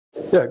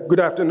Yeah, good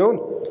afternoon.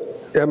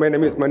 Yeah, my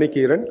name is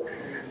Keeran.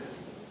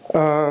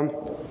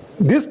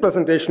 This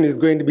presentation is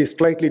going to be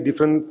slightly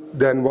different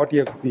than what you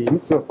have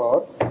seen so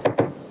far.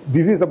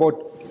 This is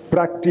about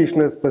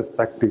practitioner's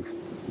perspective.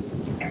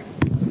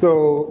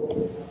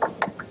 So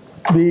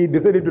we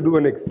decided to do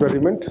an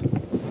experiment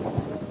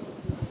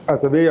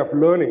as a way of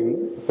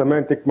learning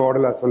semantic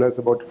model as well as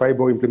about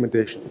FIBO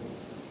implementation.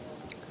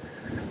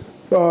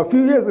 A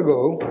few years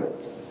ago,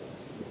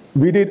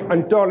 we did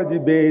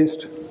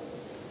ontology-based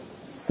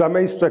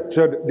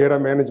semi-structured data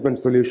management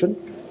solution.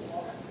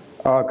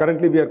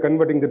 Currently, we are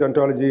converting the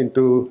ontology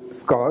into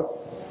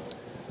scores,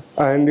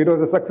 and it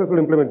was a successful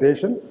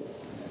implementation.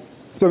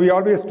 So we are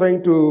always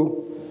trying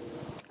to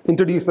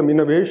introduce some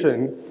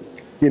innovation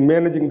in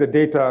managing the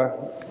data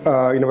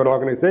in our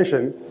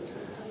organization.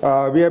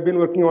 We have been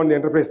working on the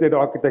enterprise data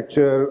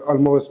architecture.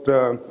 Almost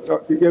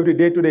every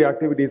day-to-day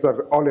activities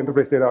are all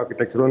enterprise data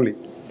architecture only.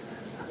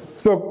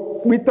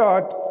 So we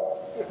thought,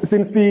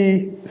 since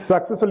we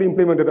successfully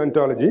implemented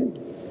ontology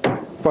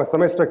for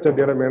semi-structured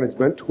data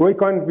management, why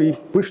can't we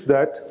push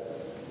that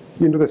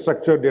into the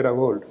structured data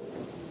world?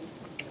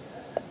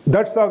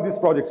 That's how this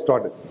project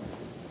started.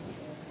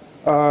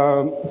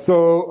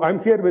 So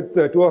I'm here with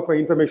two of my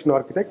information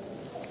architects,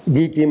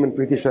 Keeran and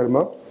Preeti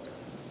Sharma.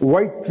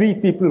 Why 3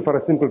 people for a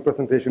simple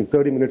presentation,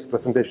 30 minutes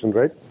presentation,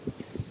 right?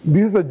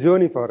 This is a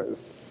journey for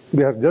us.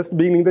 We are just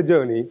beginning the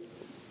journey.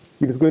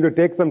 It is going to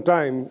take some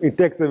time. It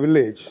takes a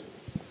village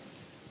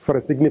for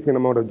a significant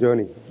amount of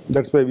journey.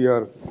 That's why we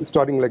are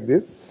starting like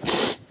this.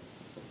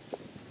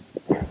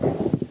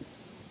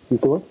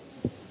 This one.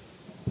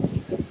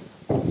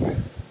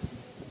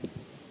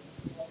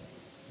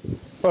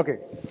 Okay.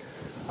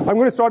 I'm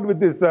going to start with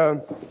this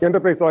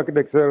enterprise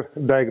architecture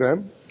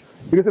diagram.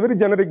 It is a very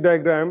generic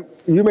diagram.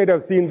 You might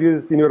have seen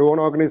this in your own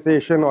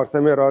organization or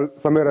somewhere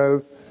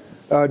else,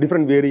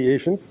 different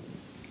variations.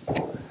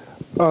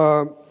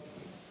 On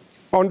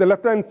the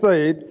left-hand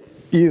side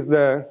is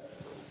the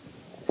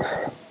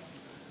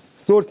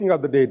sourcing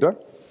of the data.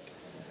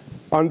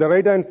 On the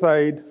right-hand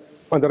side,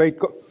 on the right,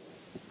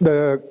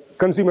 the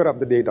consumer of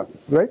the data,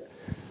 right?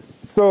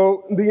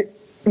 So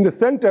in the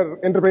center,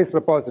 enterprise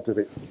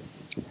repositories.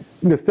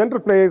 In the center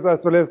place,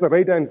 as well as the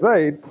right-hand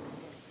side,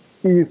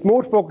 is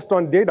more focused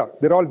on data.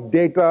 They're all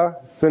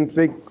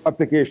data-centric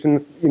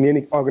applications in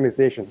any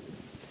organization.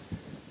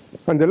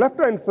 On the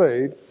left-hand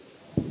side,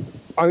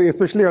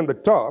 especially on the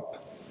top,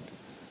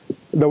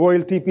 the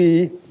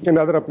OLTP and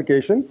other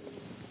applications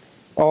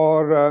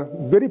are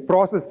very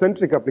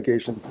process-centric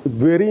applications,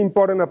 very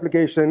important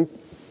applications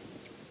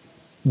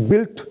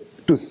built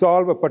to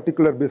solve a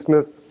particular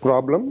business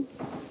problem,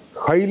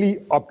 highly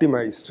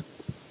optimized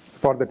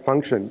for that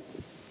function.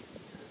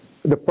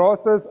 The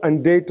process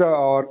and data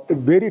are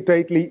very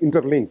tightly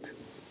interlinked.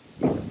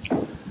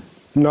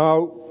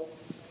 Now,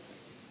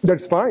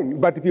 that's fine,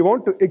 but if you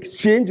want to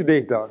exchange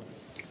data,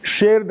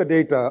 share the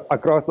data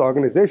across the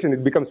organization,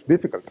 it becomes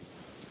difficult.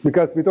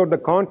 Because without the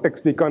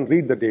context, we can't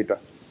read the data.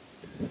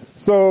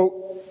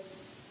 So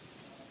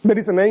there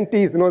is a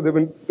 90s,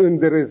 when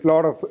there is a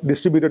lot of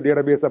distributed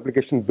database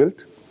application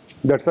built.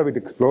 That's how it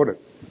exploded.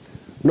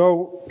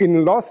 Now,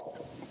 in last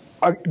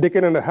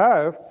decade and a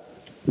half,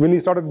 when we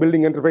started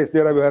building enterprise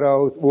data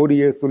warehouse,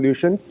 ODS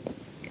solutions,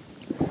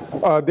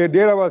 their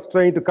data was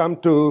trying to come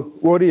to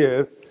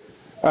ODS,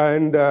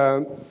 and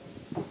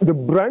the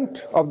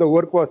brunt of the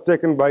work was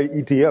taken by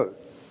ETL.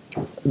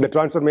 The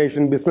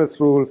transformation, business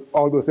rules,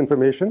 all those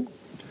information.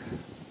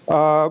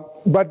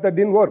 But that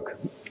didn't work.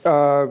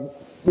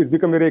 It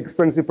became a very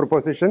expensive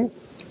proposition.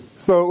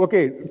 So,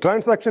 okay,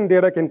 transaction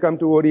data can come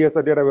to ODS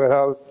or data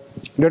warehouse.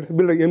 Let's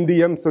build an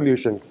MDM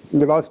solution in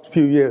the last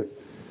few years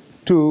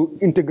to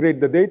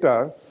integrate the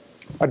data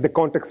at the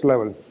context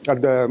level,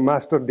 at the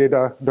master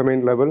data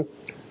domain level.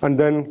 And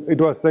then it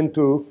was sent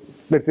to,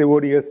 let's say,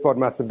 ODS for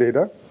master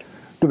data,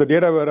 to the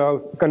data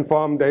warehouse,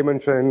 conform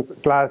dimensions,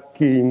 class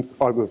schemes,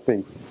 all those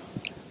things.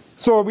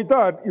 So we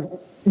thought if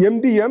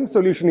MDM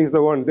solution is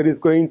the one that is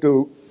going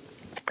to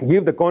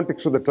give the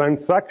context to the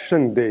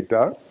transaction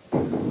data,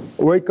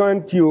 why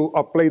can't you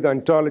apply the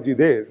ontology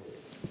there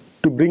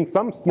to bring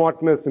some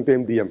smartness into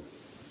MDM?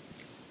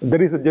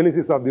 That is the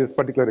genesis of this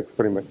particular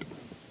experiment.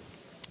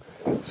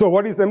 So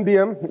what is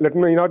MDM? Let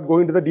me not go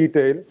into the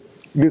detail.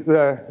 It is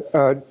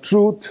a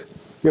truth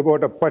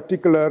about a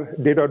particular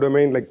data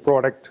domain like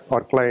product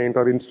or client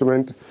or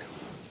instrument.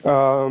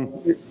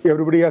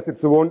 Everybody has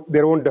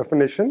their own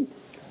definition.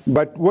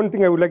 But one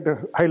thing I would like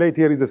to highlight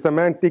here is the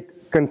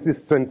semantic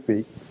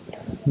consistency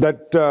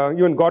that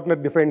even Gartner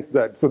defines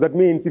that. So that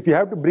means if you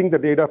have to bring the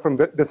data from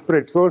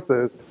disparate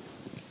sources,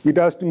 it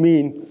has to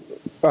mean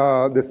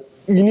this.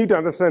 You need to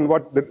understand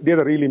what the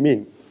data really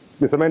mean.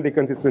 The semantic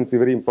consistency is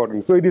very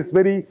important. So it is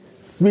very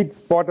sweet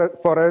spot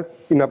for us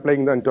in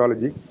applying the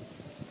ontology.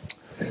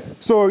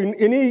 So in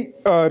any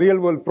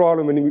real-world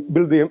problem, when you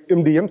build the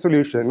MDM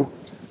solution,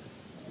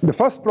 the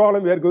first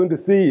problem we are going to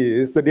see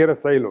is the data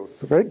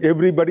silos, right?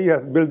 Everybody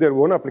has built their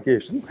own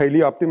application, highly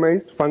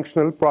optimized,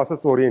 functional,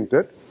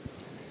 process-oriented.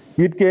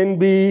 It can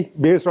be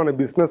based on a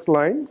business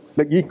line,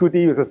 like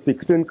equity versus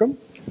fixed income,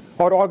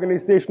 or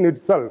organization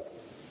itself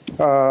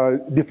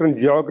different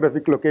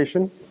geographic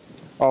location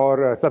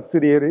or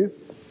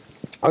subsidiaries,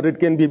 or it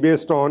can be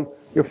based on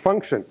a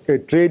function, a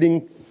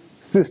trading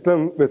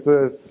system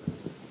versus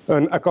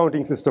an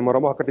accounting system or a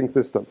marketing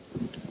system.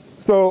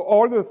 So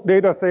all those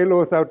data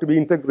silos have to be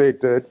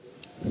integrated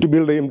to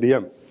build a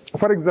MDM.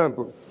 For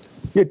example,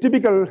 a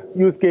typical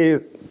use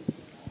case,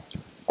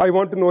 I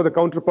want to know the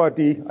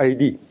counterparty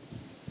ID.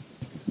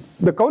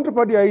 The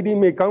counterparty ID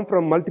may come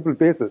from multiple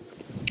places.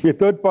 A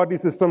third-party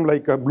system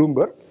like a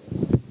Bloomberg,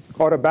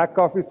 or a back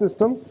office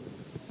system,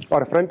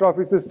 or a front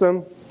office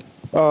system,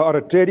 or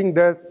a trading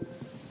desk,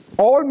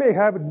 all may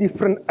have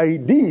different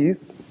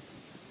IDs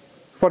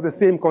for the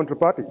same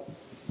counterparty.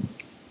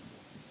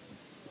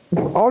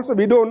 Also,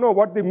 we don't know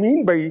what they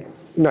mean by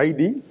an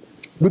ID.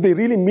 Do they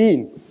really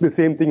mean the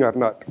same thing or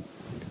not?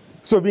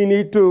 So we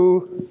need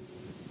to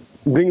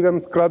bring them,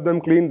 scrub them,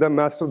 clean them,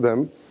 master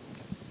them.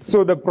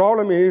 So the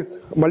problem is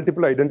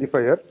multiple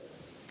identifier,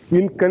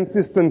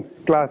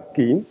 inconsistent class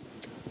scheme.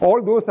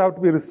 All those have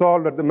to be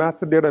resolved at the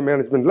master data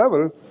management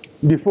level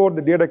before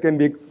the data can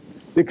be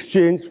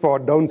exchanged for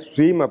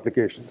downstream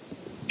applications,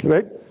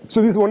 right?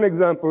 So this is one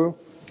example.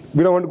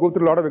 We don't want to go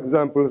through a lot of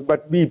examples,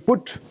 but we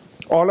put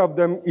all of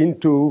them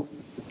into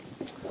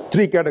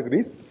 3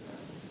 categories.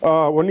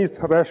 One is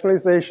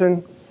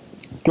rationalization,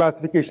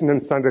 classification,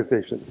 and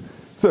standardization.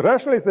 So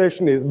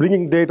rationalization is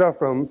bringing data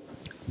from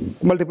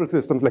multiple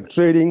systems like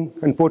trading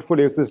and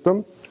portfolio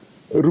system,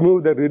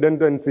 remove the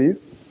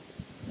redundancies,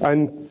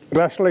 and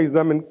rationalize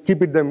them and keep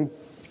them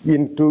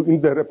in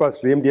the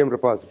repository, MDM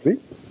repository.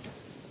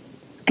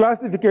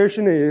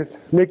 Classification is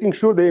making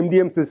sure the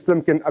MDM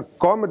system can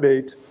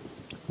accommodate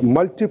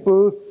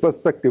multiple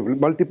perspectives,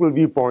 multiple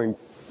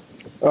viewpoints,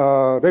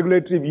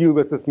 regulatory view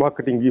versus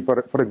marketing view,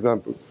 for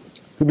example.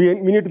 So we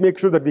need to make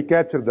sure that we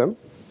capture them.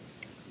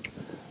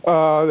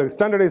 The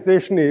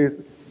standardization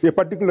is a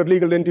particular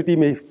legal entity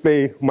may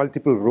play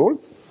multiple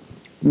roles,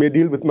 may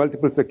deal with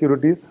multiple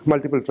securities,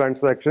 multiple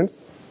transactions.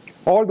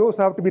 All those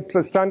have to be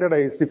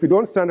standardized. If you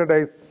don't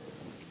standardize,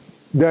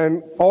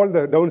 then all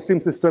the downstream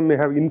system may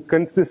have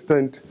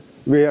inconsistent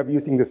way of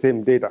using the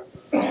same data.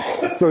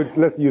 So it's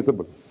less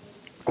usable.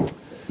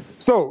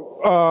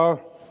 So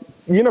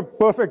in a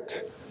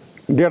perfect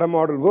data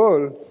model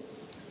world,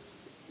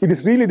 it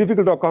is really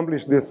difficult to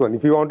accomplish this one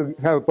if you want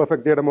to have a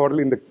perfect data model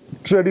in the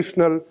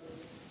traditional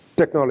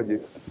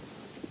technologies.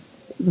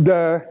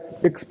 The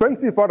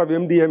expensive part of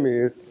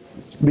MDM is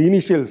the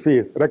initial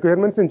phase,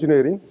 requirements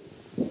engineering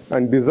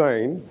and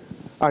design,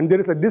 and there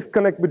is a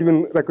disconnect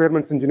between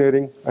requirements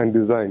engineering and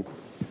design.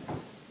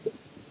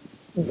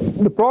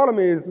 The problem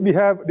is we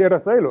have data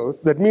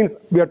silos. That means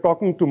we are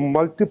talking to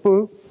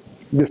multiple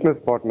business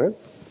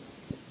partners.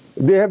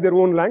 They have their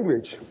own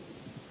language.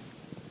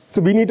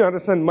 So we need to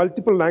understand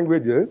multiple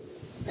languages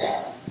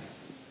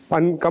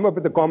and come up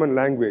with a common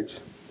language.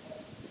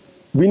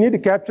 We need to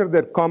capture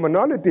their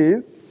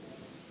commonalities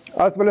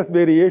as well as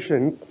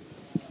variations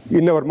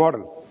in our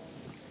model.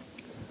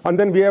 And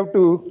then we have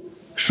to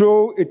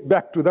show it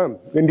back to them,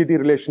 entity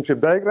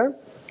relationship diagram,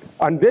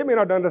 and they may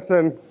not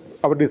understand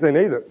our design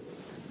either.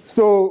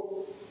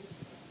 So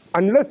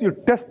unless you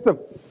test the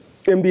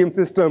MDM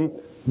system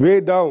way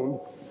down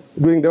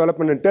doing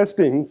development and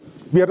testing,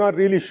 we are not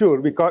really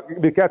sure we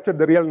captured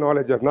the real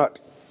knowledge or not.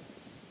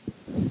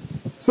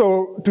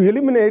 So to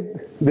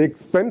eliminate the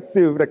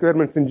expensive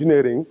requirements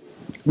engineering,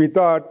 we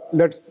thought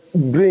let's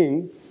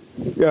bring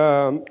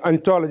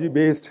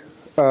ontology-based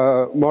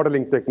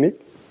modeling technique,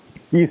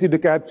 easy to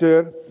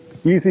capture,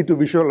 easy to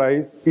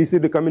visualize, easy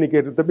to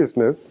communicate with the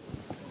business.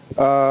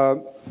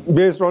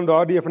 Based on the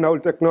RDF and OWL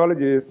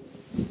technologies,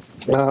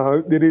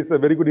 there is a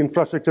very good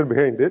infrastructure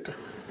behind it.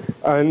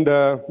 And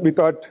we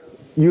thought,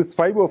 use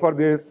FIBO for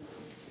this.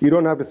 You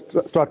don't have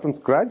to start from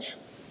scratch.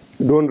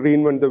 Don't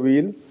reinvent the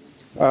wheel.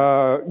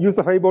 Use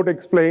the FIBO to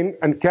explain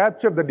and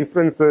capture the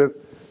differences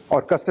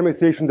or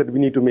customization that we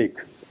need to make.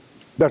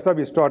 That's how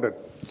we started.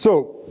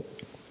 So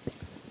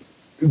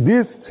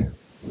this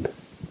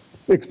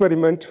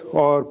experiment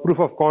or proof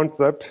of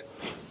concept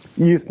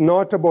is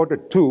not about a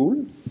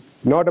tool,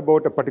 not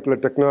about a particular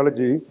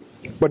technology,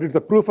 but it's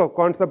a proof of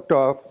concept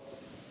of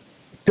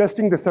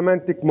testing the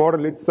semantic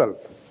model itself,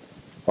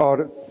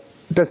 or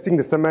testing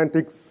the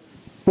semantics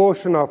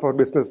portion of our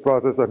business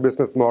process or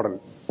business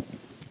model.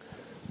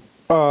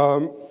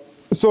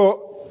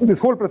 So this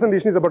whole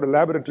presentation is about a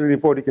laboratory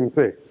report, you can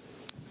say.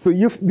 So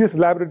if this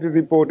laboratory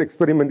report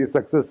experiment is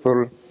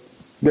successful,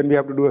 then we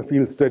have to do a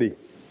field study.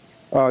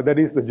 That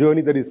is the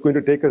journey that is going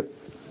to take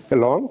us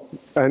along.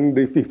 And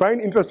if we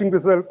find interesting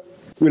result,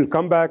 we'll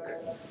come back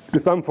to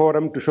some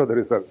forum to show the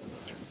results.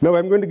 Now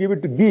I'm going to give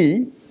it to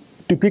Guy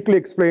to quickly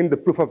explain the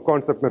proof of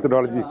concept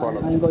methodology we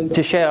follow. I'm going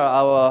to share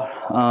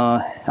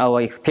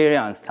our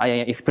experience,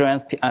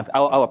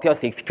 our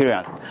POC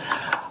experience.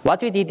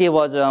 What we did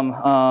was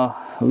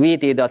we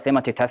did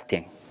semantic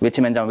testing, which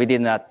means we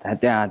did not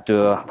have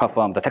to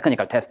perform the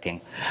technical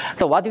testing.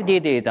 So what we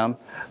did is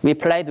we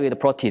played with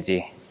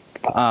Protege.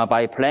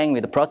 By playing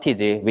with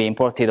Protege, we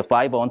imported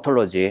FIBO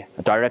ontology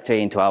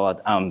directly into our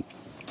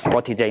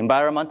protege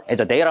environment as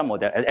a data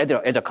model,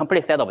 as a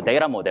complete set of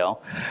data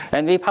model.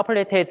 And we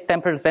populated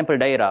sample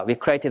data. We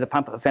created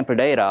sample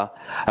data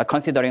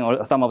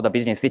considering some of the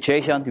business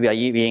situations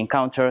we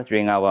encounter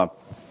during our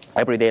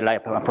everyday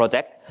life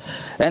project.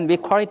 And we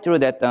query through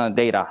that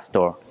data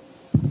store.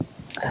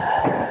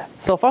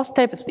 So first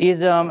step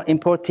is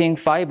importing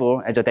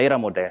FIBO as a data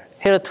model.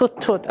 Here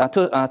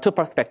are two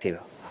perspectives.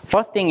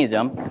 First thing is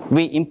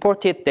we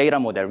imported data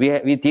model.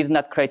 We did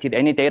not create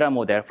any data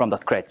model from the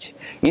scratch.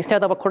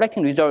 Instead of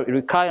collecting user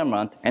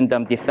requirement and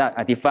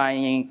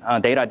defining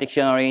data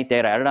dictionary,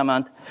 data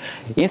element,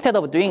 instead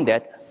of doing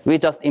that, we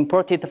just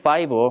imported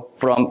FIBO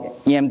from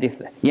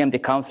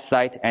EMD count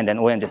site and then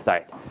OMG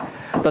site.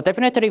 So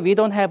definitely we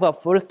don't have a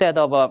full set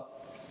of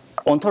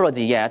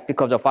ontology yet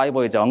because the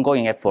FIBO is an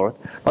ongoing effort,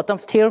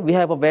 but still we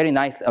have a very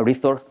nice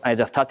resource as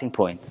a starting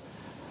point.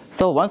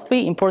 So once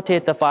we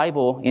imported the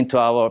FIBO into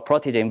our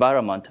protege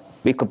environment,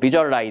 we could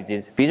visualize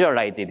it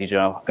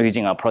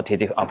using our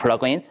protege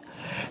plugins,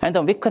 and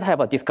then we could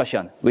have a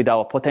discussion with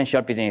our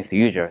potential business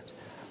users,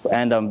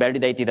 and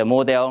validate the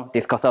model,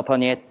 discuss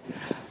upon it,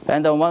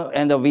 and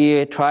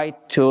we try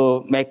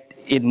to make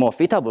it more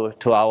fitable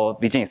to our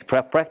business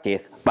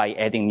practice by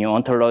adding new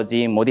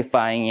ontology,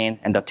 modifying it,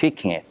 and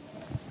tweaking it.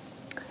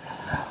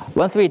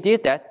 Once we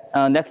did that,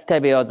 next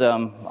step was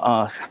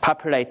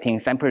populating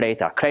sample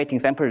data, creating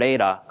sample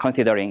data,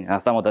 considering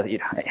some of the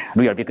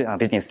real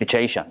business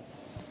situation.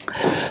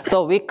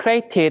 So we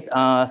created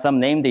some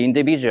named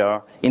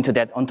individual into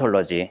that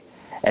ontology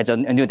as a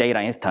new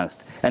data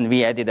instance, and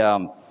we added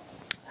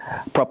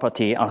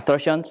property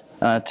assertions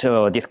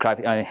to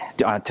describe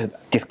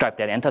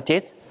that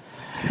entities.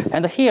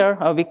 And here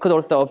we could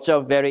also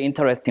observe very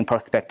interesting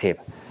perspective.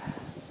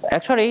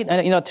 Actually,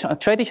 in a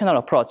traditional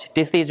approach,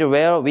 this is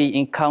where we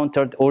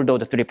encountered all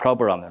those three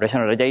problems: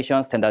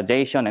 rationalization,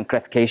 standardization, and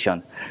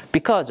classification.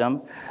 Because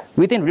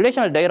within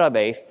relational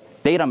database,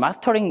 data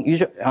mastering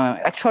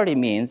actually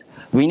means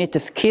we need to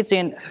sketch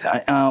in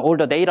all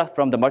the data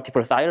from the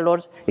multiple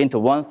silos into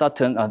one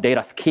certain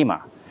data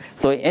schema.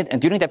 So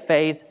during that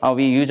phase,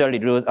 we usually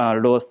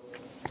lose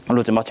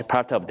much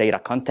part of data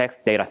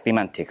context, data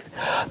semantics.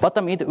 But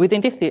within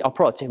this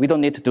approach, we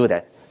don't need to do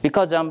that.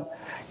 Because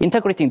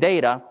integrating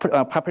data,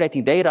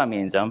 populating data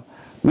means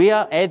we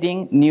are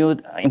adding new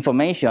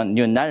information,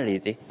 new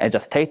knowledge as a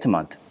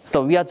statement.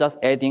 So we are just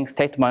adding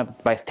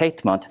statement by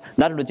statement,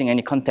 not losing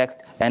any context,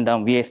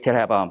 and we still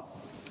have a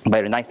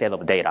very nice set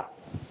of data.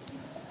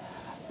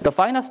 The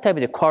final step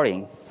is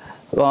querying.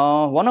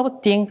 One of the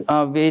things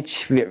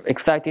which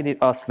excited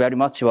us very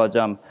much was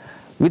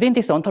within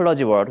this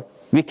ontology world,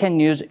 we can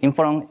use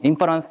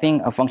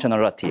inferencing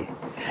functionality.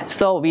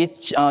 So we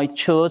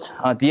choose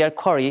DL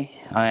query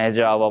as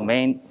our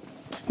main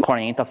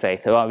querying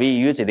interface. We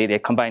use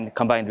it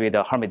combined with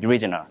the Hermit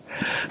regional.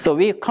 So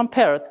we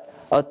compared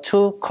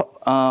two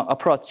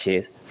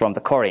approaches from the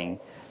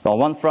querying.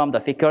 One from the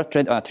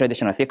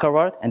traditional SQL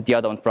world, and the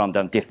other one from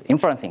this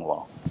inferencing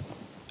world.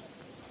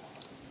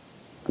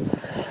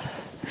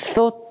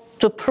 So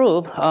to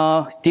prove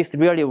this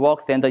really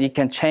works and it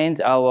can change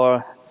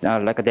our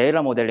like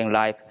data modeling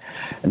life,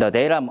 the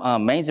data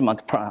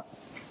management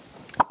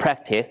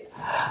practice,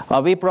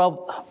 we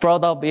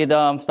brought up with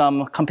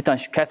some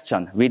competence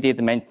question. We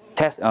did main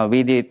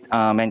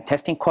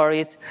testing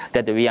queries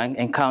that we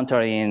encounter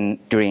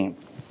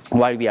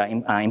while we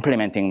are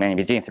implementing many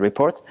business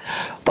reports.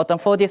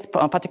 But for this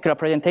particular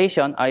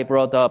presentation, I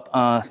brought up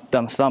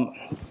some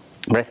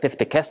very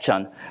specific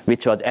question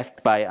which was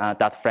asked by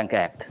Dodd-Frank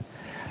Act.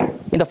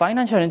 In the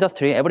financial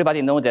industry,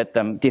 everybody knows that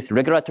this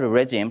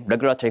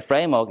regulatory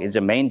framework is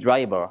the main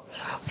driver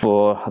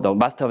for the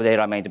master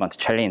data management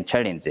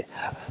challenge.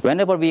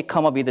 Whenever we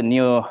come up with a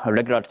new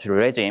regulatory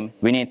regime,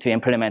 we need to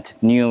implement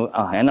new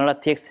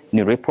analytics,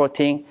 new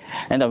reporting,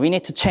 and we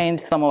need to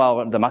change some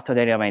of the master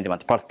data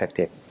management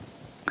perspective.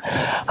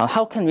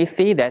 How can we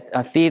see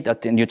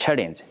that new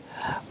challenge?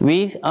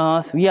 We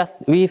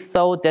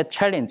saw that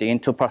challenge in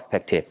two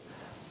perspectives.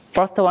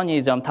 First one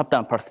is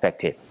top-down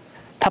perspective.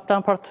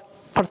 Top-down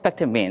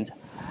perspective means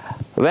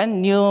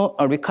when new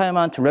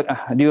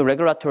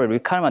regulatory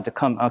requirement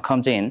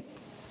comes in,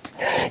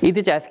 it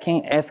is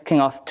asking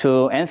us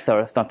to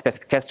answer some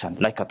specific question,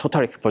 like a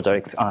total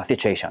exposure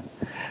situation.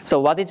 So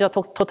what is your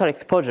total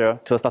exposure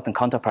to a certain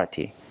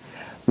counterparty?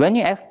 When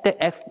you ask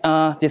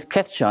this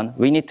question,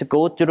 we need to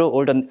go through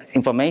all the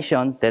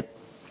information that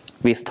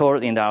we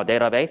stored in our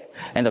database,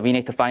 and we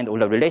need to find all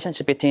the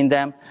relationship between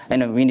them,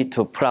 and we need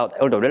to pull out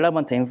all the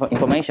relevant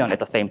information at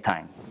the same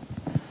time.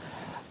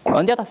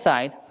 On the other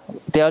side,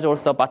 there's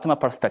also bottom-up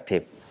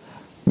perspective.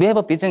 We have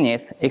a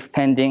business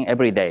expanding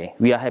every day.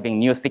 We are having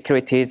new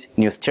securities,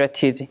 new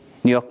strategies,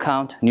 new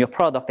account, new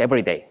product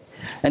every day.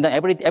 And then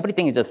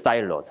everything is just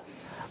siloed.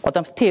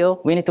 But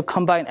still, we need to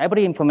combine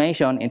every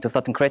information into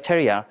certain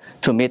criteria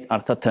to meet a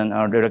certain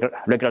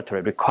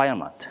regulatory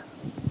requirement.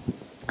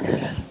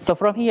 So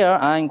from here,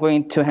 I'm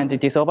going to hand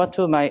this over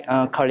to my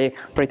colleague,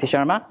 Preeti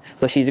Sharma.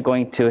 So she's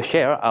going to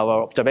share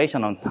our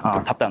observation on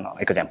top-down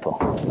example.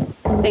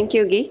 Thank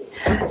you, Guy.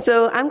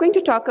 So I'm going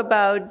to talk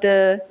about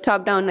the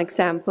top-down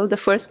example, the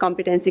first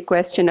competency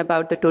question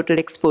about the total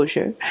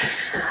exposure.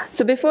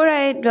 So before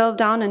I delve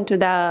down into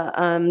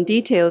the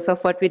details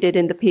of what we did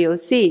in the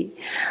POC,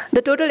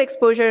 the total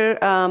exposure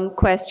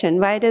question,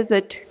 why does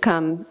it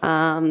come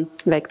from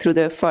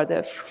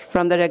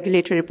the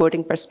regulatory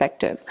reporting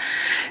perspective?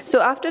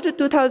 So after the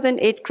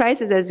 2008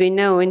 crisis, as we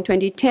know, in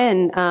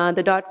 2010,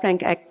 the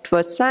Dodd-Frank Act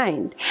was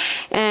signed,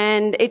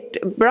 and it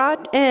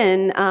brought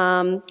in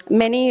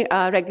many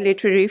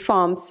regulatory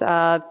reforms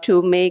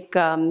to make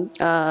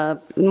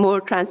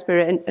more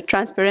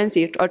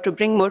transparency, or to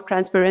bring more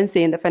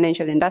transparency in the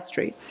financial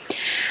industry.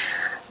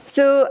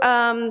 So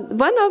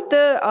one of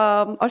the,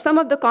 or some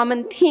of the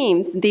common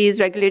themes these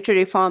regulatory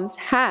reforms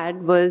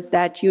had was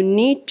that you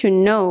need to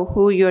know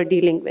who you're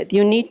dealing with.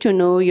 You need to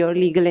know your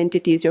legal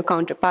entities, your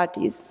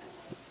counterparties.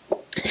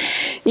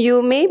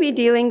 You may be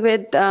dealing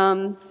with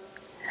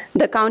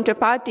the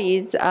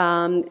counterparties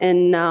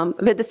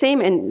with the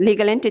same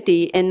legal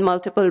entity in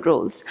multiple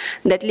roles.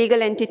 That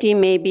legal entity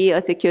may be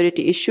a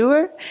security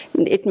issuer,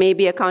 it may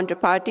be a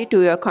counterparty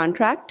to your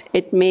contract,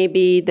 it may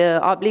be the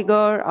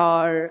obligor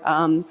or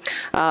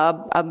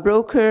a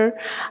broker.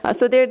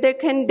 So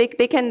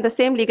the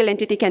same legal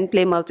entity can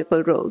play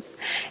multiple roles.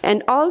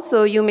 And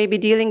also you may be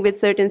dealing with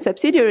certain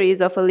subsidiaries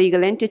of a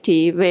legal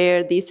entity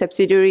where these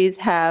subsidiaries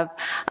have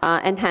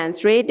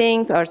enhanced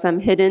ratings or some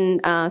hidden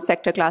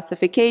sector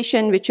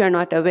classification which you're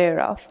not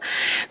aware of.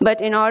 But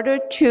in order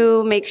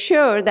to make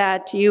sure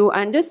that you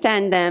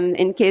understand them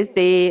in case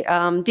they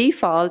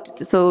default,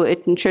 so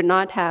it should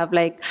not have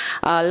like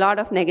a lot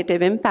of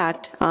negative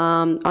impact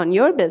on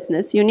your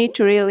business, you need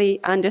to really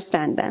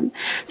understand them.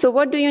 So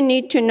what do you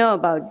need to know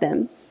about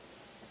them?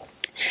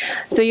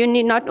 So you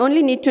not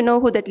only need to know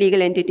who that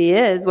legal entity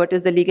is, what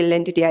is the legal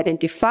entity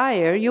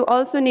identifier, you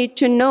also need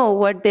to know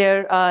what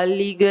their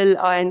legal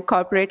and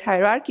corporate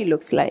hierarchy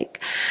looks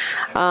like.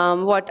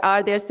 What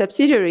are their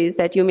subsidiaries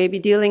that you may be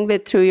dealing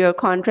with through your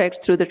contracts,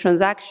 through the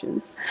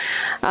transactions?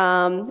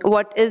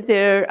 What is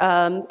their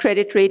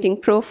credit rating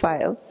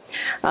profile?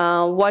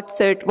 What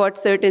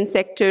certain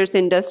sectors,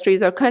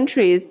 industries, or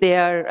countries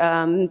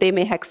they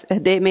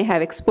may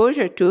have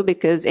exposure to,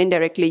 because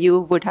indirectly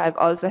you would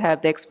also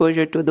have the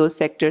exposure to those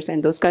sectors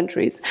and those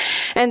countries.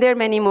 And there are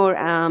many more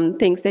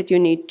things that you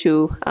need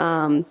to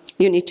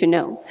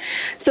know.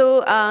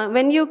 So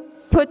when you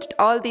put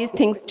all these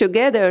things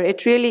together,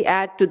 it really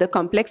adds to the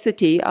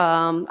complexity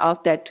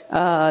of that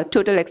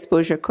total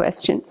exposure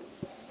question.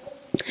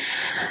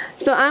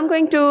 So I'm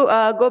going to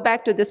go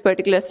back to this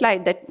particular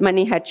slide that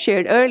Mani had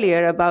shared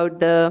earlier about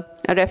the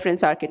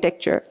reference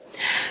architecture.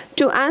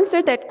 To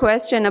answer that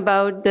question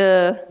about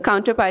the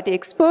counterparty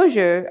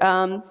exposure,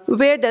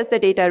 where does the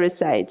data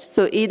reside?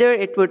 So either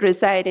it would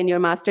reside in your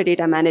master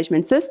data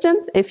management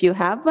systems, if you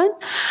have one,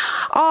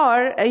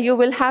 or you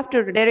will have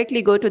to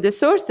directly go to the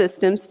source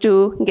systems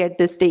to get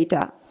this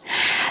data.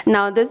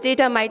 Now, this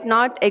data might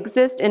not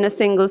exist in a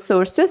single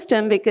source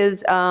system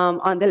because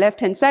on the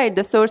left-hand side,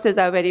 the sources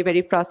are very,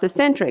 very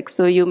process-centric.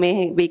 So you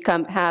may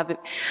have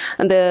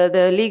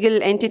the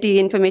legal entity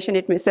information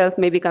itself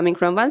may be coming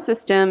from one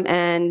system,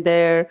 and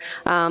their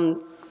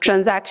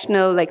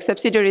transactional, like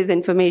subsidiaries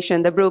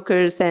information, the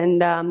brokers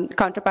and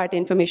counterparty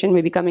information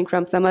may be coming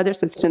from some other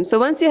system. So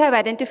once you have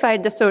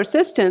identified the source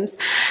systems,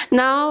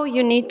 now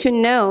you need to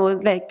know,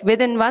 like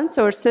within one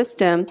source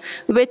system,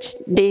 which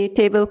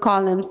table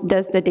columns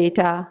does the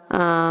data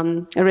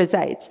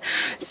resides.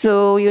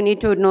 So you need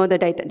to know the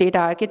data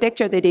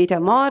architecture, the data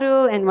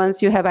model, and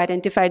once you have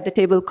identified the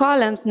table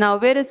columns, now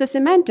where is the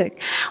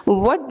semantic?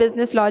 What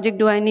business logic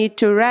do I need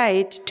to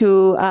write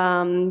to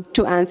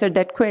answer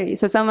that query?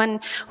 So someone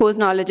who is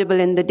knowledgeable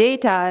in the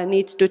data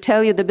needs to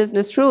tell you the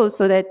business rules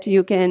so that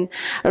you can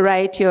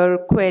write your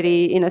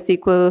query in a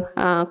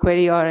SQL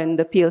query or in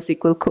the PL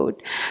SQL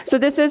code. So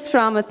this is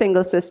from a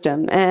single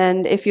system,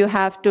 and if you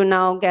have to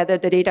now gather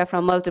the data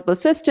from multiple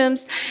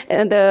systems,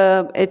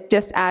 it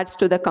just adds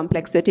to the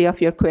complexity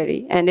of your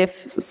query. And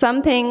if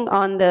something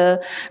on the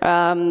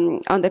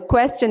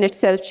question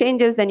itself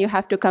changes, then you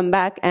have to come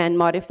back and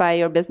modify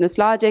your business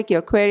logic,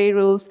 your query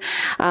rules,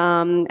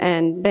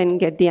 and then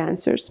get the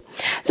answers.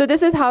 So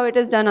this is how it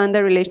is done on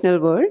the relational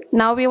world.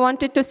 Now we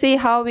wanted to see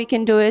how we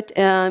can do it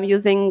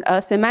using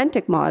a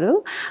semantic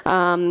model,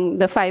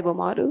 the FIBO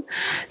model.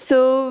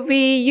 So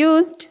we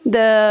used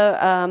the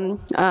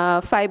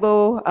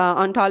FIBO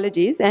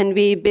ontologies, and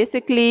we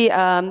basically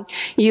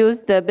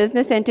used the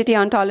business entity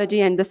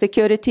ontology and the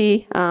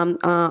security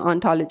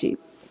ontology.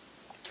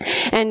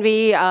 And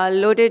we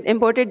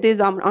imported these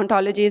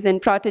ontologies in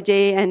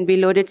Protege, and we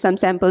loaded some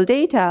sample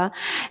data,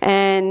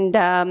 and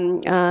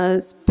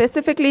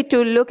specifically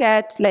to look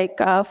at, like,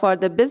 for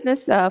the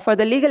business, for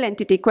the legal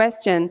entity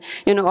question,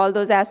 all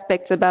those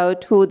aspects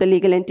about who the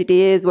legal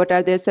entity is, what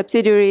are their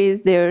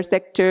subsidiaries, their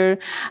sector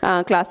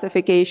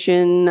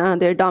classification,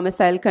 their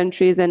domicile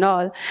countries, and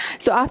all.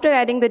 So after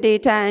adding the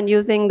data and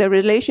using the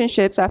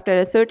relationships, after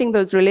asserting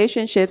those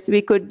relationships,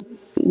 we could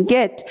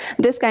get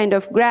this kind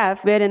of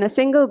graph, where in a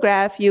single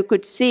graph you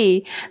could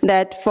see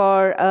that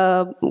for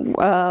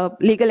a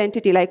legal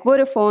entity like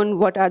Vodafone,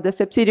 what are the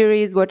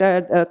subsidiaries, what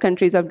are the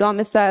countries of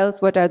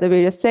domiciles, what are the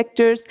various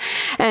sectors,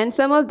 and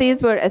some of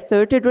these were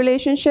asserted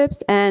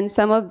relationships and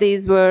some of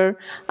these were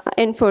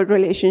inferred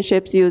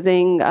relationships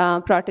using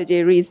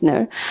Protege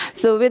Reasoner.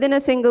 So within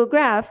a single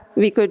graph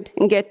we could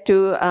get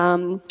to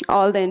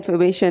all the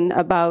information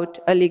about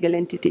a legal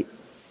entity.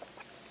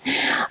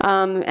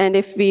 And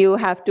if you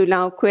have to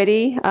now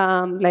query,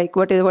 like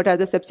what are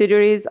the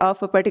subsidiaries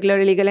of a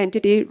particular legal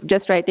entity,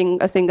 just writing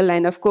a single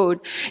line of code,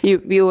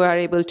 you are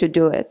able to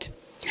do it.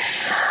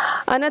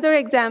 Another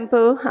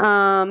example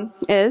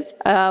is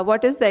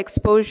what is the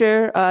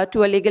exposure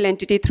to a legal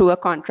entity through a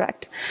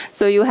contract.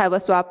 So you have a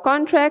swap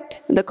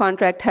contract. The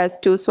contract has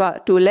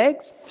two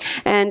legs,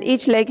 and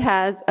each leg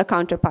has a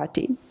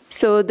counterparty.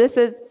 So this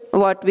is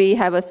what we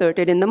have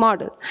asserted in the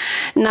model.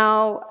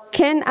 Now,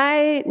 can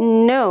I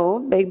know,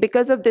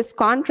 because of this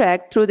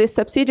contract, through these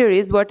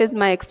subsidiaries, what is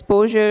my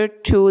exposure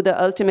to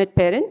the ultimate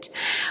parent,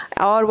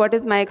 or what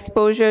is my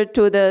exposure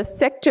to the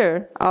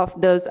sector of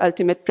those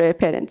ultimate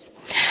parents?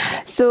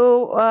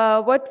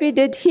 So what we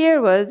did here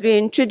was we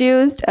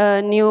introduced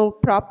a new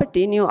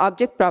property, new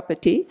object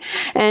property,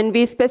 and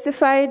we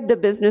specified the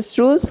business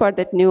rules for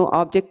that new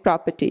object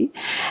property.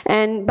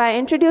 And by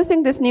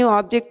introducing this new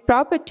object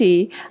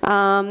property,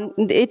 and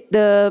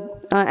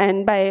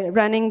by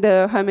running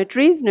the Hermit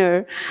Reasoner,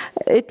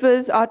 it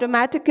was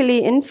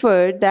automatically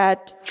inferred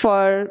that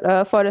for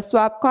a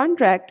swap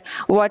contract,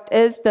 what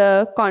is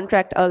the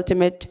contract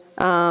ultimate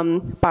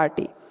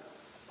party.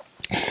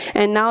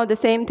 And now the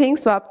same thing,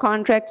 swap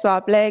contract,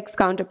 swap legs,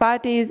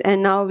 counterparties,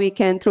 and now we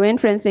can, through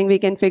inferencing, we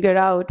can figure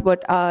out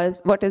what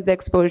is the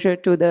exposure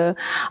to the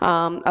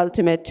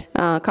ultimate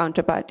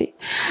counterparty.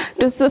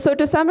 So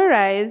to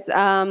summarize,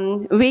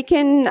 we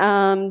can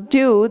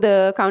do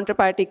the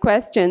counterparty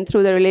question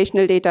through the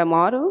relational data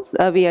models.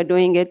 We are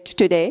doing it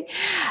today,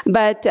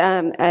 but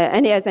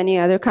as any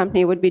other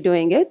company would be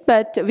doing it.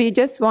 But we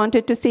just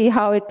wanted to see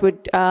how it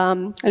would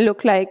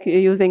look like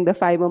using the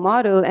FIBO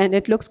model, and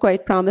it looks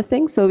quite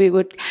promising. So we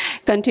would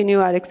continue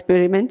our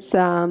experiments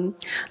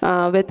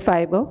with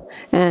FIBO.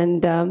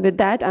 And with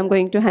that, I'm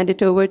going to hand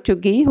it over to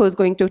Guy, who's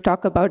going to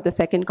talk about the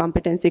second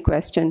competency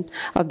question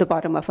of the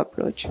bottom-up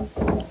approach.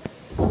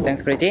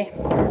 Thanks, Preeti.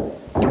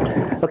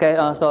 Okay,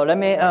 so let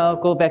me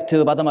go back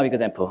to bottom-up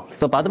example.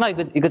 So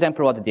bottom-up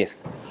example was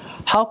this.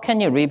 How can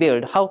you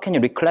rebuild, how can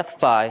you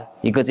reclassify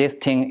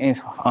existing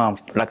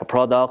like a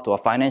product or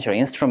financial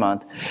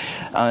instrument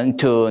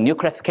into new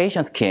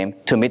classification scheme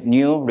to meet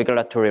new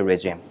regulatory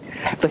regime?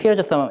 So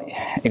here's some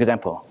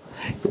example.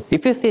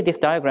 If you see this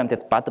diagram,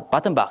 this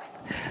bottom box,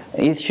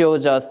 it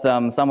shows us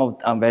some of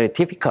very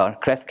typical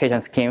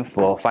classification scheme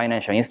for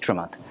financial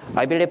instrument.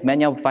 I believe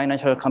many of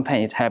financial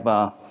companies have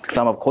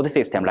some of code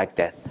system like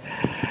that.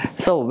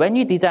 So when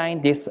you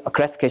design this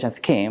classification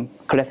scheme,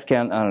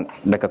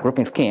 like a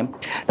grouping scheme,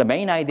 the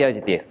main idea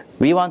is this.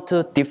 We want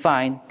to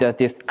define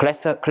this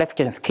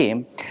classification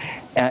scheme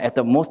at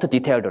the most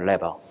detailed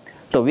level.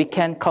 So we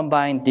can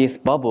combine this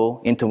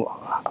bubble into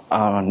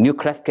a new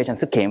classification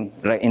scheme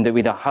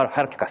with a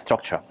hierarchical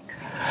structure.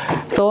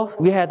 So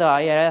we had the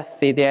IRS,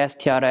 CDS,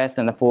 TRS,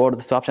 and the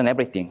forward swaps and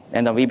everything.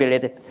 And we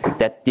believe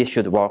that this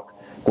should work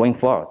going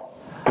forward.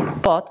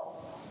 But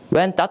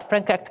when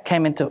Dodd-Frank Act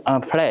came into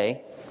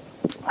play,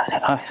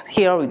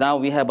 here now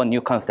we have a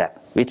new concept,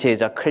 which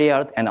is a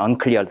cleared and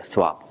uncleared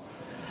swap.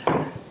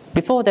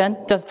 Before then,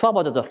 the swap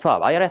was the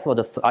swap. IRS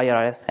was the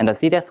IRS, and the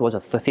CDS was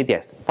the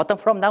CDS. But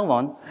from now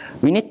on,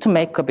 we need to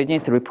make a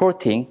business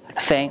reporting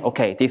saying,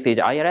 okay, this is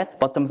IRS,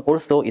 but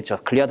also it's a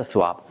cleared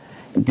swap.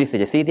 This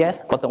is a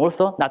CDS, but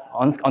also not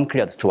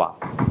uncleared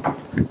swap.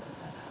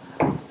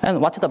 And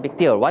what's the big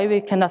deal? Why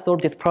we cannot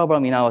solve this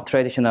problem in our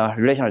traditional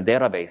relational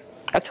database?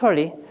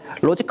 Actually,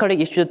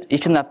 logically, it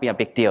should not be a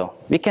big deal.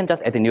 We can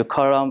just add a new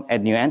column,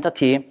 add new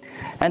entity,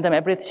 and then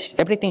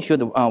everything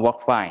should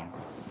work fine.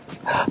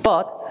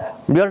 But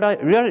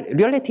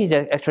reality is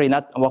actually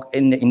not work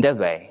in that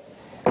way.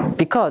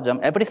 Because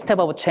every step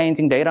of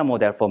changing data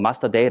model for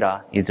master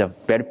data is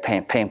very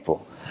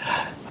painful.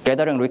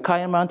 Gathering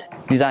requirement,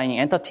 designing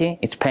entity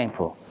is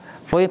painful.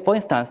 For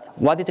instance,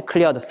 what is a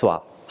cleared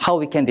swap? How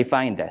we can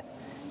define that?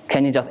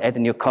 Can you just add a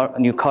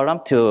new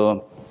column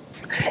to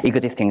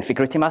existing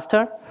security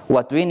master?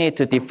 What do we need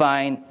to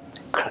define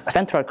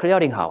central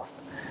clearinghouse?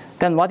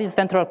 Then what is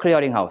central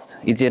clearinghouse?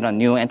 Is it a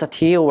new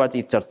entity or is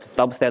it a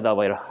subset of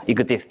an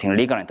existing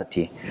legal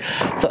entity?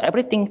 So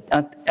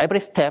every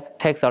step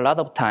takes a lot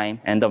of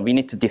time and we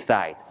need to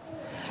decide.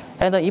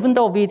 And even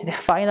though we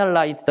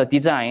finalized the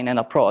design and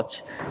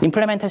approach,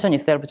 implementation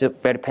itself is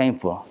very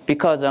painful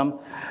because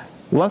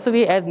once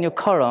we add new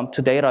column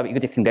to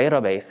existing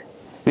database,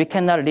 we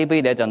cannot leave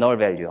it as a null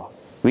value.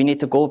 We need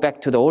to go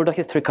back to the older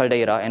historical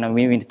data and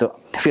we need to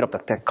fill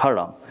up the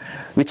column,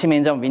 which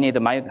means we need a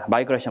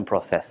migration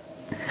process.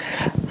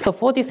 So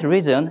for this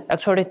reason,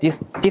 actually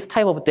this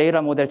type of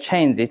data model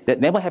changes that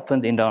never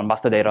happens in the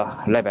master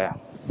data level.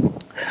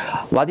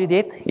 What we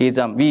did is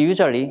we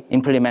usually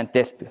implement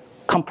this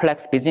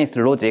complex business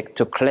logic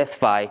to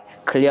classify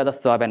cleared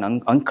swap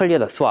and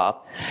uncleared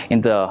swap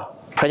in the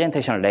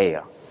presentation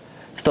layer.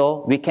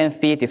 So we can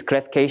see this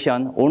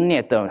classification only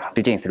at the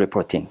business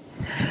reporting.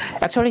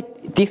 Actually,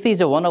 this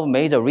is one of the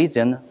major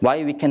reasons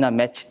why we cannot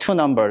match two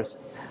numbers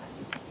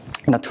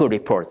in the two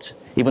reports,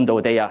 even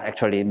though they are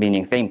actually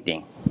meaning same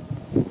thing.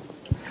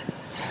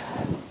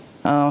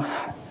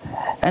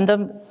 And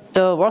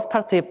the worst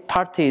part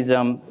is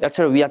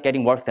actually we are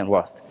getting worse and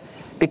worse.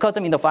 Because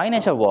in the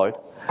financial world,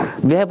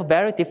 we have a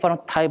very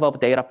different type of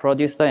data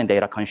producer and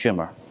data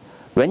consumer.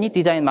 When you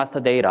design master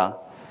data,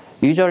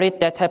 usually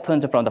that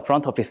happens from the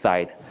front office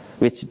side,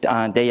 which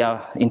they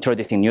are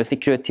introducing new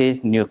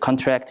securities, new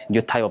contract,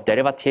 new type of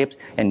derivatives,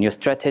 and new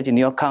strategy,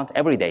 new account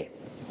every day.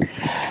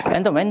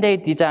 And when they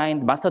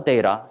design master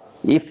data,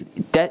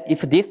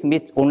 if this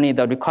meets only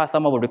the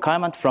some of the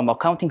requirement from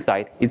accounting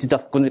side, it's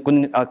just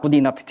good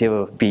enough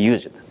to be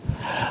used.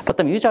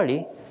 But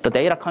usually, the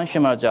data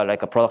consumers are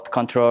like a product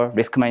control,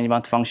 risk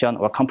management function,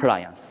 or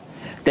compliance.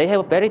 They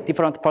have a very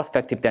different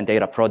perspective than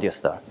data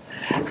producer.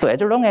 So as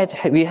long as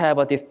we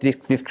have this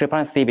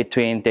discrepancy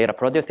between data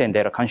producer and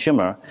data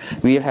consumer,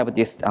 we will have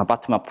this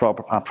bottom-up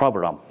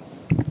problem.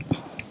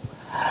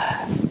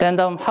 Then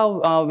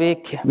how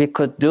we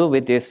could do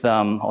with this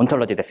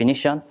ontology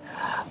definition?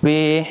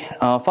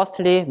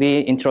 Firstly,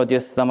 we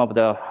introduced some of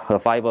the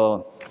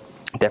FIBO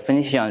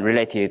definition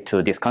related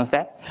to this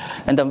concept,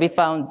 and then we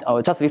found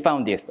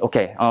this.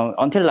 Okay,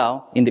 until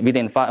now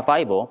within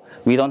FIBO,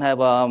 we don't have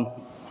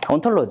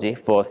ontology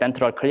for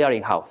central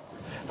clearing house.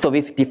 So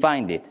we've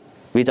defined it.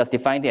 We just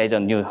defined it as a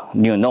new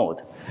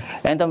node.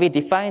 And then we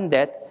defined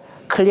that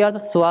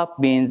cleared swap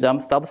means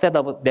subset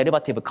of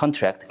derivative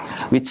contract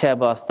which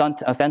have a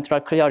central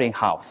clearing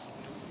house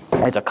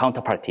as a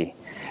counterparty.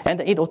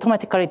 And it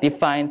automatically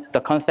defines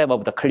the concept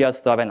of the cleared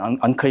swap and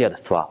uncleared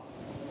swap.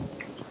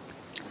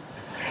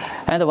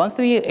 And once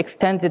we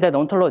extended that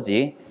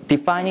ontology,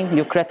 defining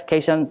new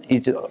classification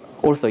is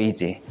also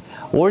easy.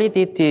 All we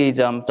did is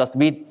just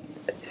we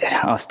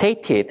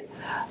stated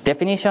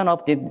definition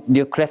of the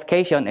new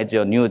classification as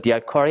a new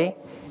DR query,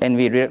 and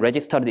we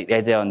registered it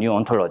as a new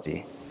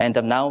ontology. And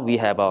now we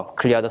have a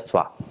cleared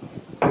swap.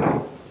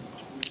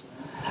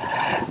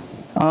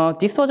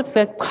 This was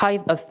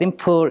quite a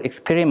simple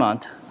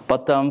experiment,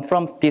 but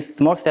from this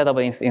small set of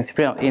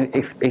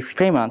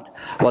experiment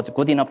was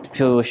good enough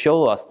to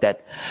show us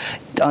that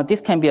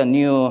this can be a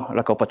new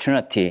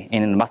opportunity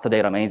in master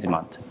data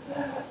management.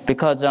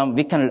 Because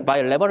we can,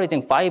 by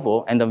leveraging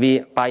FIBO and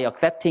by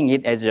accepting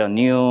it as a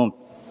new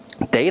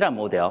data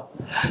model,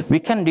 we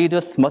can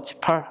reduce much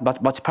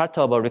part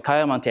of our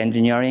requirement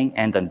engineering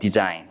and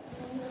design.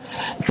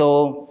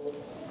 So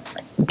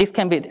this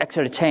can be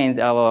actually change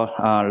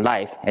our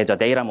life as a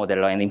data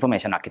modeler and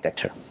information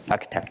architect.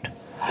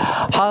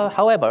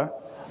 However,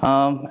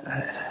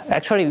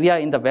 actually we are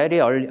in the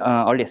very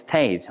early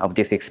stage of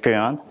this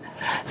experiment.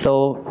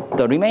 So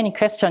the remaining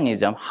question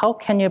is how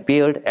can you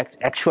build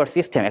actual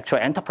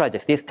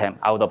enterprise system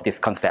out of this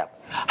concept?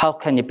 How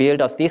can you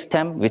build a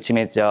system which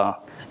meets a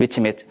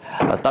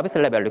service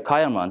level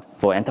requirement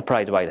for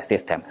enterprise-wide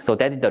system? So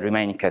that is the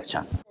remaining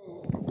question.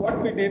 What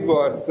we did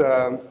was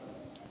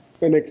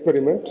an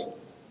experiment,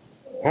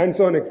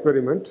 hands-on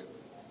experiment.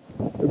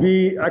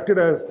 We acted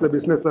as the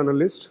business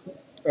analyst,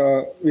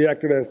 we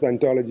acted as the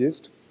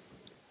ontologist,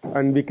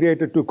 and we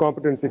created two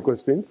competency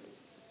questions.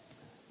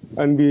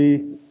 And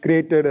we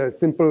created a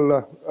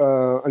simple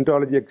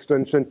ontology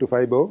extension to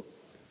FIBO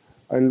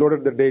and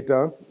loaded the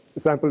data,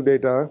 sample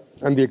data,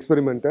 and we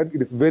experimented.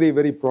 It is very,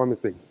 very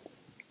promising.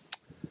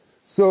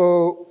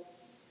 So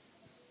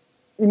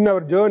in our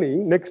journey,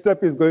 next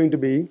step is going to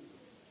be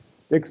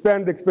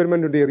expand the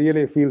experiment into a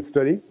really field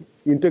study,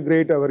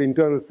 integrate our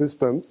internal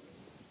systems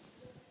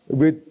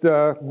with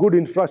good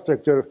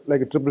infrastructure like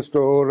a triple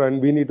store,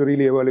 and we need to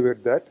really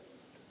evaluate that.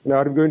 Now,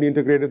 are we going to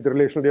integrate the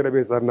relational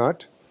database or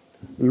not?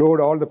 Load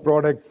all the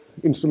products,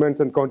 instruments,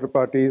 and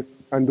counterparties,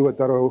 and do a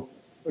thorough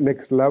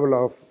next level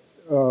of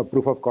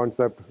proof of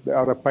concept,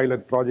 or a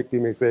pilot project, you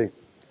may say.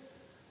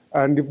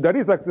 And if that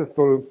is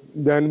successful,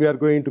 then we are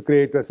going to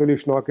create a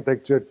solution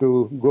architecture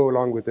to go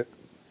along with it.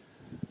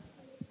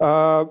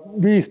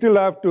 We still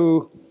have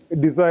to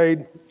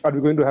decide, are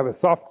we going to have a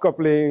soft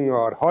coupling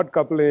or hard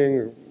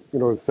coupling,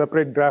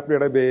 separate graph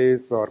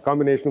database or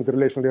combination of the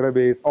relational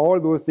database. All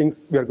those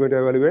things we are going to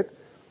evaluate.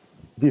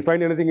 If we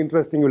find anything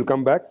interesting, we'll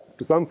come back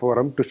to some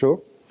forum to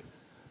show.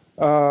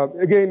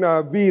 Again,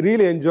 we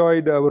really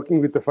enjoyed working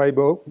with the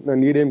FIBO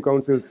and EDM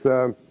Council's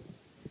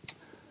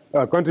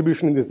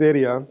contribution in this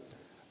area.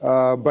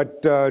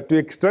 But to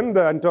extend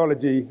the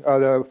ontology,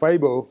 the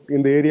FIBO,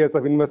 in the areas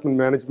of investment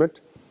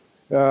management,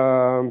 we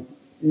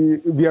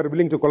are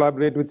willing to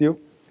collaborate with you,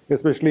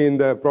 especially in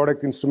the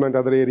product instrument,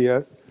 other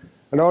areas.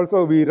 And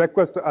also, we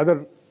request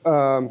other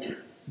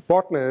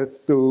partners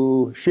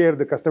to share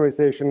the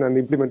customization and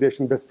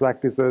implementation best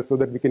practices so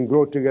that we can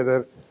grow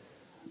together,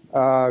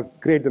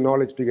 create the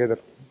knowledge together.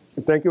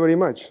 Thank you very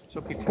much.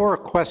 So before a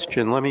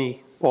question, let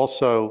me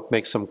also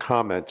make some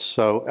comments.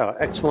 So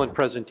excellent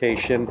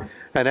presentation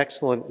and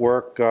excellent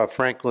work,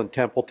 Franklin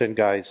Templeton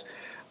guys.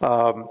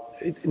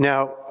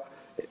 Now,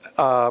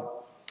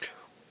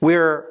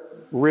 we're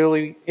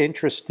really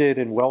interested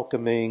in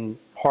welcoming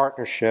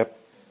partnership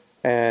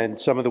and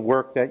some of the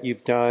work that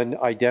you've done,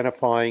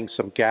 identifying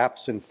some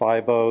gaps in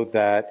FIBO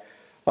that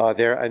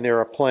there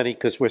are plenty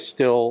because we're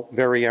still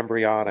very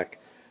embryonic.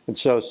 And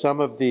so some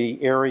of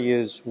the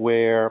areas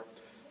where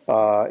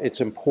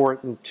it's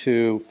important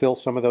to fill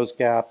some of those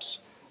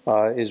gaps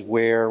is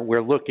where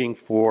we're looking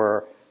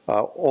for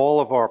all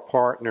of our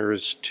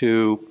partners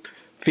to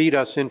feed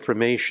us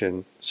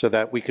information so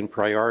that we can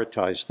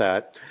prioritize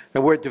that.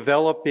 And we're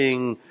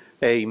developing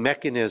a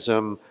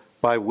mechanism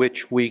by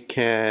which we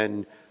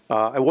can,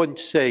 I wouldn't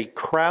say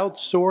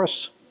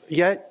crowdsource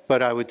yet,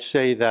 but I would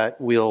say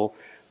that we'll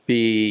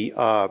be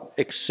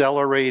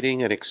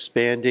accelerating and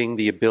expanding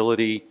the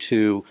ability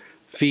to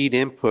feed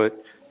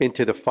input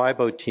into the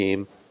FIBO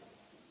team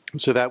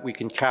so that we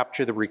can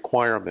capture the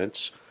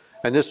requirements.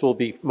 And this will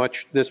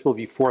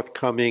be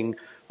forthcoming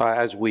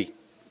as we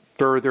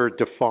further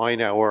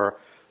define our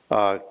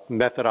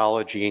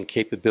methodology and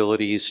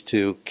capabilities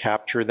to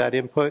capture that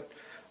input.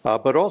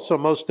 But also,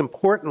 most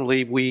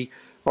importantly, we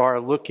are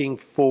looking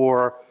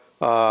for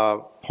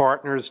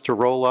partners to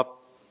roll up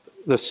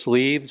the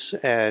sleeves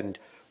and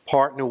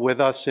partner with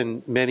us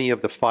in many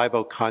of the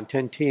FIBO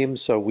content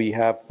teams. So we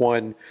have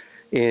one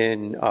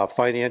in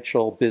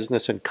financial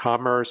business and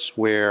commerce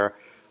where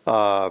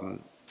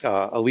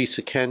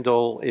Elisa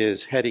Kendall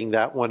is heading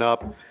that one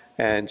up,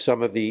 and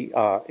some of the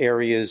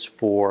areas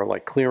for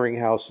like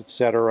clearinghouse, et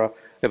cetera.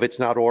 If it's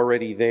not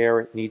already there,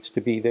 it needs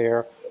to be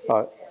there.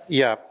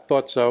 Yeah,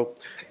 thought so.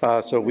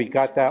 So we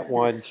got that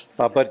one.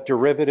 But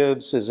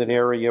derivatives is an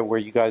area where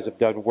you guys have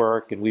done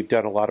work, and we've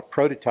done a lot of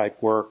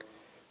prototype work,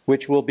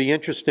 which will be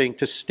interesting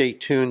to stay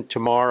tuned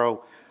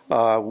tomorrow.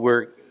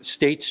 Where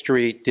State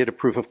Street did a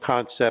proof of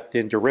concept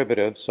in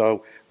derivatives,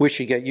 so we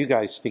should get you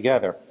guys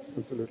together.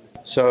 Absolutely.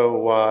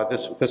 So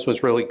this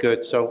was really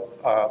good. So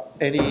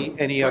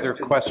any other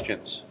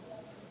questions?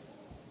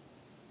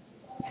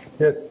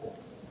 Yes.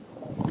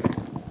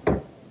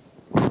 Can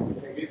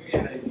you give me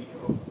an idea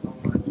of how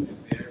much is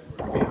there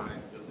for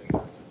behind building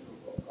such a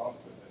proof of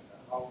concept,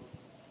 and how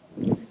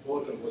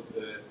important was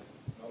the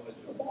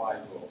knowledge of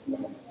FIBO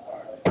when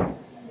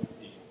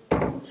you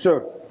started?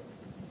 Sure.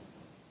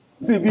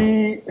 See,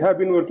 we have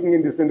been working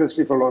in this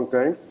industry for a long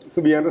time,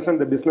 so we understand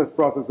the business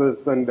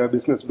processes and the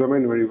business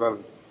domain very well.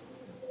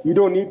 You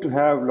don't need to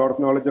have a lot of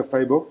knowledge of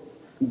FIBO,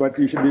 but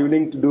you should be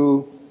willing to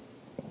do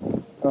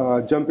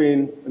jump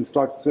in and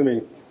start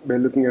swimming by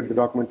looking at the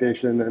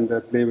documentation and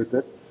play with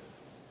it.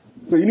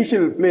 So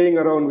initial playing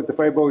around with the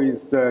FIBO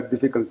is the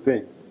difficult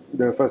thing,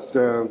 the first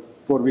 4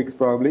 weeks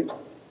probably.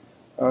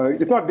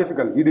 It's not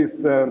difficult. It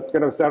is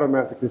kind of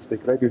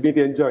sadomasochistic, right? You need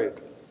to enjoy it.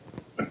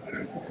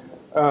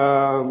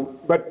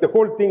 But the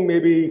whole thing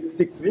maybe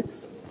 6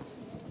 weeks.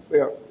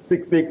 Yeah,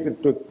 6 weeks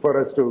it took for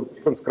us to,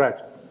 from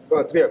scratch,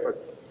 3 of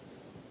us.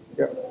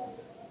 Yeah.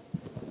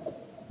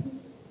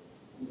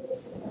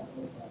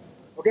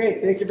 Okay,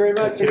 thank you very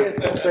much.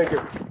 Thank you.